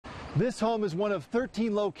This home is one of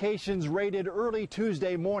 13 locations raided early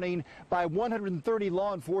Tuesday morning by 130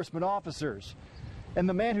 law enforcement officers. And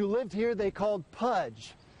the man who lived here they called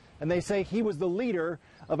Pudge. And they say he was the leader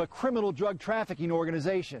of a criminal drug trafficking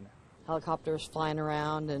organization. Helicopters flying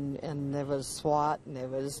around, and there was SWAT, and there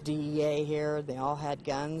was DEA here. They all had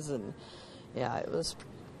guns, and yeah, it was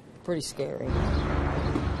pretty scary.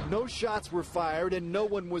 No shots were fired and no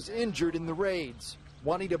one was injured in the raids.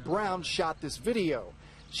 Juanita Brown shot this video.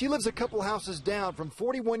 She lives a couple houses down from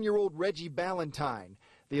 41-year-old Reggie Ballantyne,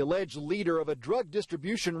 the alleged leader of a drug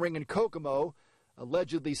distribution ring in Kokomo,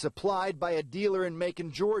 allegedly supplied by a dealer in Macon,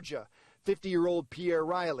 Georgia, 50-year-old Pierre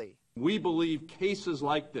Riley. We believe cases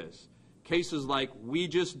like this, cases like we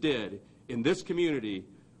just did in this community,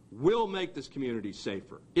 will make this community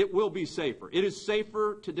safer. It will be safer. It is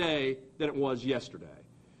safer today than it was yesterday.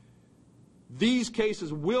 These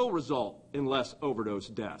cases will result in less overdose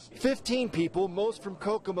deaths. 15 people, most from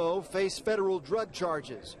Kokomo, face federal drug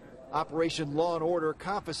charges. Operation Law and Order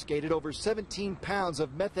confiscated over 17 pounds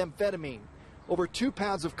of methamphetamine, over 2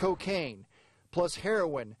 pounds of cocaine, plus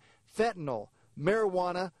heroin, fentanyl,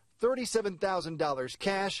 marijuana, $37,000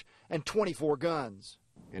 cash, and 24 guns.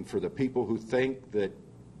 And for the people who think that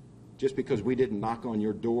just because we didn't knock on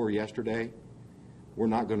your door yesterday, we're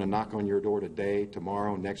not going to knock on your door today,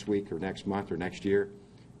 tomorrow, next week, or next month, or next year.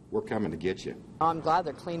 We're coming to get you. I'm glad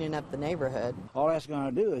they're cleaning up the neighborhood. All that's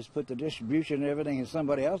going to do is put the distribution and everything in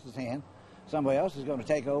somebody else's hand. Somebody else is going to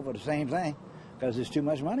take over the same thing because there's too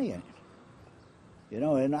much money in it. You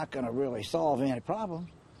know, they're not going to really solve any problems.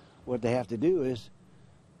 What they have to do is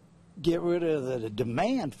get rid of the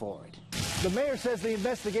demand for it. The mayor says the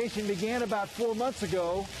investigation began about 4 months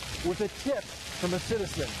ago with a tip from a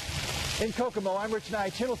citizen. In Kokomo, I'm Rich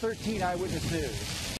Nye, Channel 13 Eyewitness News.